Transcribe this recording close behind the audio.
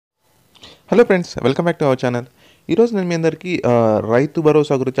Hello friends, welcome back to our channel. ఈరోజు నేను మీ అందరికీ రైతు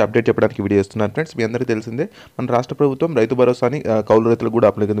భరోసా గురించి అప్డేట్ చెప్పడానికి వీడియో ఇస్తున్నాను. ఫ్రెండ్స్, మీ అందరికీ తెలిసిందే మన రాష్ట్ర ప్రభుత్వం రైతు భరోసాని కౌలు రైతులకు కూడా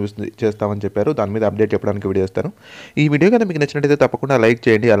అప్లై చేస్తామని చెప్పారు. దాని మీద అప్డేట్ చెప్పడానికి వీడియో ఇస్తాను. ఈ వీడియో కనుక మీకు నచ్చినట్టయితే తప్పకుండా లైక్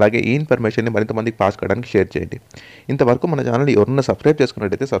చేయండి. అలాగే ఈ ఇన్ఫర్మేషన్ని మరింత మందికి పాస్ చేయడానికి షేర్ చేయండి. ఇంతవరకు మన ఛానల్ ఎవరన్నా సబ్స్క్రైబ్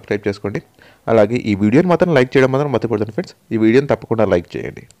చేసుకున్నట్టయితే సబ్స్క్రైబ్ చేసుకోండి. అలాగే ఈ వీడియోని మాత్రం లైక్ చేయడం మాత్రం మర్చిపోతుంది ఫ్రెండ్స్. ఈ వీడియోని తప్పకుండా లైక్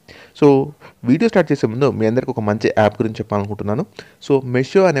చేయండి. సో వీడియో స్టార్ట్ చేసే ముందు మీ అందరికీ ఒక మంచి యాప్ గురించి చెప్పాలనుకుంటున్నాను. సో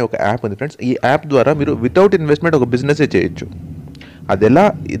మెషో అనే ఒక యాప్ ఉంది ఫ్రెండ్స్. ఈ యాప్ ద్వారా మీరు వితౌట్ ఇన్వెస్ట్మెంట్ ఒక బిజినెస్ చేయొచ్చు. అది ఎలా,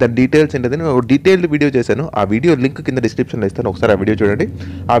 దాని డీటెయిల్స్ ఏంటది నేను ఒక డీటెయిల్డ్ వీడియో చేశాను. ఆ వీడియో లింక్ కింద డిస్క్రిప్షన్లో ఇస్తాను. ఒకసారి ఆ వీడియో చూడండి.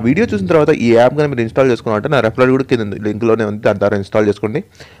 ఆ వీడియో చూసిన తర్వాత ఈ యాప్ కానీ మీరు ఇన్స్టాల్ చేసుకున్నారంటే నా రెఫరల్ కూడా కింద లింక్లోనే ఉంది. దాని ద్వారా ఇన్స్టాల్ చేసుకోండి.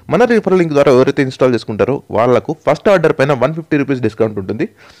 మన రిఫరల్ లింక్ ద్వారా ఎవరైతే ఇన్స్టాల్ చేసుకుంటారో వాళ్ళకు ఫస్ట్ ఆర్డర్ పైన 150 రూపీస్ డిస్కౌంట్ ఉంటుంది.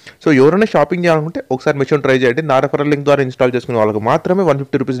 సో ఎవరైనా షాపింగ్ చేయాలనుకుంటే ఒకసారి మెషో ట్రై చేయండి. నా రెఫరల్ లింక్ ద్వారా ఇన్స్టాల్ చేసుకునే వాళ్ళకి మాత్రమే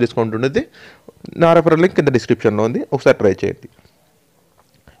 150 రూపీస్ డిస్కౌంట్ ఉంటుంది. నా రెఫరల్ లింక్ కింద డిస్క్రిప్షన్లో ఉంది. ఒకసారి ట్రై చేయండి.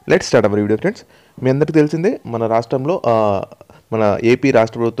 Let's start our video friends. మీ అందరికీ తెలిసిందే మన రాష్ట్రంలో మన ఏపీ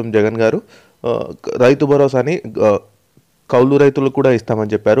రాష్ట్ర ప్రభుత్వం జగన్ గారు రైతు భరోసాని కౌలు రైతులకు కూడా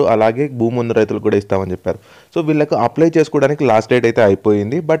ఇస్తామని చెప్పారు. అలాగే భూమి ఉన్న రైతులకు కూడా ఇస్తామని చెప్పారు. సో వీళ్ళకు అప్లై చేసుకోవడానికి లాస్ట్ డేట్ అయితే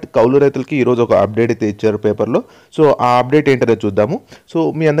అయిపోయింది. బట్ కౌలు రైతులకి ఈరోజు ఒక అప్డేట్ అయితే ఇచ్చారు పేపర్లో. సో ఆ అప్డేట్ ఏంటనే చూద్దాము. సో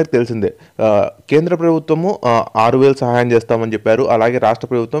మీ అందరికి తెలిసిందే కేంద్ర ప్రభుత్వము 6,000 సహాయం చేస్తామని చెప్పారు. అలాగే రాష్ట్ర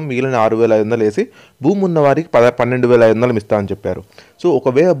ప్రభుత్వం మిగిలిన 6,500 వేసి భూమి ఉన్న వారికి 12,500 ఇస్తామని చెప్పారు. సో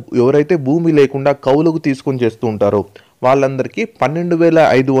ఒకవేళ ఎవరైతే భూమి లేకుండా కౌలుకు తీసుకొని చేస్తూ ఉంటారో వాళ్ళందరికీ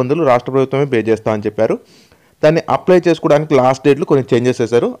 12,500 రాష్ట్ర ప్రభుత్వమే పే చేస్తామని చెప్పారు. దాన్ని అప్లై చేసుకోవడానికి లాస్ట్ డేట్లు కొన్ని చేంజెస్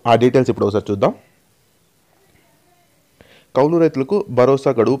చేశారు. ఆ డీటెయిల్స్ ఇప్పుడు ఒకసారి చూద్దాం. కౌలు రైతులకు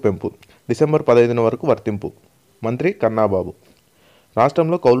భరోసా గడువు పెంపు, డిసెంబర్ 15 వరకు వర్తింపు. మంత్రి కన్నాబాబు.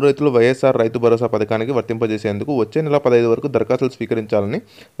 రాష్ట్రంలో కౌలు రైతులు వైఎస్ఆర్ రైతు భరోసా పథకానికి వర్తింపజేసేందుకు వచ్చే నెల 15 వరకు దరఖాస్తులు స్వీకరించాలని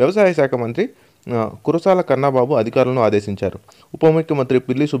వ్యవసాయ శాఖ మంత్రి కురసాల కన్నాబాబు అధికారులను ఆదేశించారు. ఉప ముఖ్యమంత్రి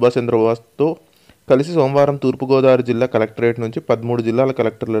పిల్లి సుభాష్ చంద్రబోస్తో కలిసి సోమవారం తూర్పుగోదావరి జిల్లా కలెక్టరేట్ నుంచి 13 జిల్లాల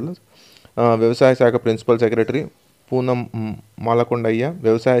కలెక్టర్లను వ్యవసాయ శాఖ ప్రిన్సిపల్ సెక్రటరీ పూనం మాలకొండయ్య,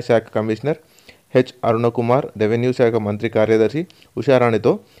 వ్యవసాయ శాఖ కమిషనర్ హెచ్ అరుణకుమార్, రెవెన్యూ శాఖ మంత్రి కార్యదర్శి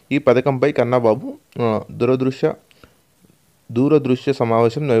ఉషారాణితో ఈ పథకంపై కన్నాబాబు దూరదృశ్య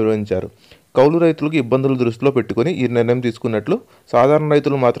సమావేశం నిర్వహించారు. కౌలు రైతులకు ఇబ్బందులు దృష్టిలో పెట్టుకుని ఈ నిర్ణయం తీసుకున్నట్లు, సాధారణ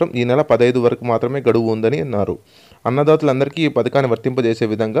రైతులు మాత్రం ఈ నెల 15 వరకు మాత్రమే గడువు ఉందని అన్నారు. అన్నదాతలందరికీ ఈ పథకాన్ని వర్తింపజేసే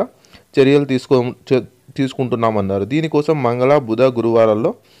విధంగా చర్యలు తీసుకుంటున్నామన్నారు. దీనికోసం మంగళ, బుధ,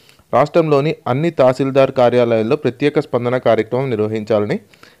 గురువారాల్లో రాష్ట్రంలోని అన్ని తహసీల్దార్ కార్యాలయాల్లో ప్రత్యేక స్పందన కార్యక్రమం నిర్వహించాలని,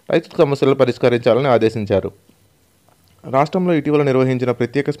 రైతు సమస్యలను పరిష్కరించాలని ఆదేశించారు. రాష్ట్రంలో ఇటీవల నిర్వహించిన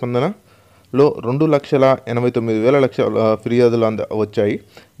ప్రత్యేక స్పందనలో 2,89,000 ఫిర్యాదులు వచ్చాయి.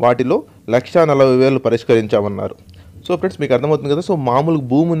 వాటిలో 1,40,000 పరిష్కరించామన్నారు. సో ఫ్రెండ్స్, మీకు అర్థమవుతుంది కదా. సో మామూలు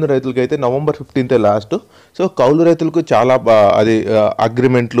భూమి ఉన్న రైతులకి అయితే November 15 లాస్ట్. సో కౌలు రైతులకు చాలా అది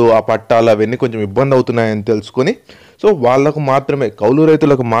అగ్రిమెంట్లు, ఆ పట్టాలు అవన్నీ కొంచెం ఇబ్బంది అవుతున్నాయని తెలుసుకొని సో వాళ్ళకు మాత్రమే, కౌలు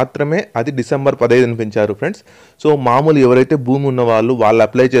రైతులకు మాత్రమే అది December 15 పెంచారు ఫ్రెండ్స్. సో మామూలు ఎవరైతే భూమి ఉన్న వాళ్ళు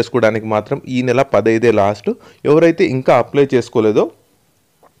అప్లై చేసుకోవడానికి మాత్రం ఈ నెల 15 లాస్ట్. ఎవరైతే ఇంకా అప్లై చేసుకోలేదో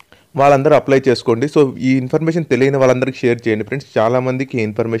వాళ్ళందరూ అప్లై చేసుకోండి. సో ఈ ఇన్ఫర్మేషన్ తెలియని వాళ్ళందరికీ షేర్ చేయండి ఫ్రెండ్స్. చాలామందికి ఈ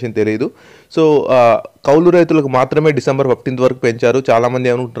ఇన్ఫర్మేషన్ తెలియదు. సో కౌలు రైతులకు మాత్రమే December 15 వరకు పెంచారు. చాలామంది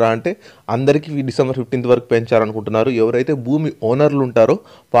ఏమనుకుంటారా అంటే అందరికీ December 15 వరకు పెంచారనుకుంటున్నారు. ఎవరైతే భూమి ఓనర్లు ఉంటారో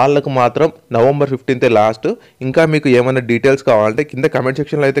వాళ్ళకు మాత్రం November 15 లాస్ట్. ఇంకా మీకు ఏమైనా డీటెయిల్స్ కావాలంటే కింద కమెంట్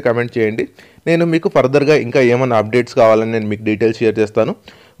సెక్షన్లో అయితే కమెంట్ చేయండి. నేను మీకు ఫర్దర్గా ఇంకా ఏమైనా అప్డేట్స్ కావాలని నేను మీకు డీటెయిల్స్ షేర్ చేస్తాను.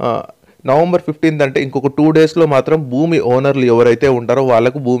 November 15 అంటే ఇంకొక 2 డేస్లో మాత్రం భూమి ఓనర్లు ఎవరైతే ఉంటారో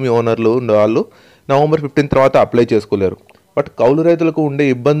వాళ్ళకు భూమి ఓనర్లు వాళ్ళు November 15 తర్వాత అప్లై చేసుకోలేరు. బట్ కౌలు రైతులకు ఉండే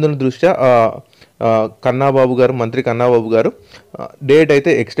ఇబ్బందుల దృష్ట్యా కన్నాబాబు గారు, మంత్రి కన్నాబాబు గారు డేట్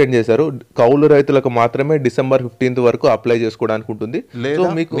అయితే ఎక్స్టెండ్ చేశారు. కౌలు రైతులకు మాత్రమే December 15 వరకు అప్లై చేసుకోవడానికి ఉంటుంది. సో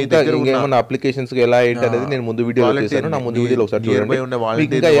మీకు ఏమైనా అప్లికేషన్స్ ఎలా ఏంటి అనేది నేను ముందు వీడియోలో చేశాను. నా ముందు వీడియోలో ఒకసారి చూడండి.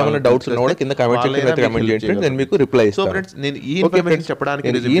 మీకు ఇంకా ఏమైనా డౌట్స్ ఉన్నా కూడా కింద కామెంట్ సెక్షన్లో అయితే కామెంట్ చేయండి. నేను మీకు రిప్లై ఇస్తాను. ఈ ఇన్ఫర్మేషన్ చెప్పడానికి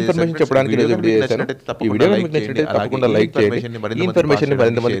వీడియో చేశాను. ఈ వీడియో మీకు నచ్చినట్లయితే తప్పకుండా లైక్ చేయండి. ఈ ఇన్ఫర్మేషన్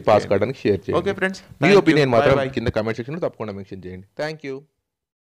మరింత మందికి పాస్ కావడానికి షేర్ చేయండి. ఓకే ఫ్రెండ్స్, మీ ఒపీనియన్ మాత్రం కింద కామెంట్ సెక్షన్లో తప్పకుండా మెన్షన్ చేయండి. Thank you.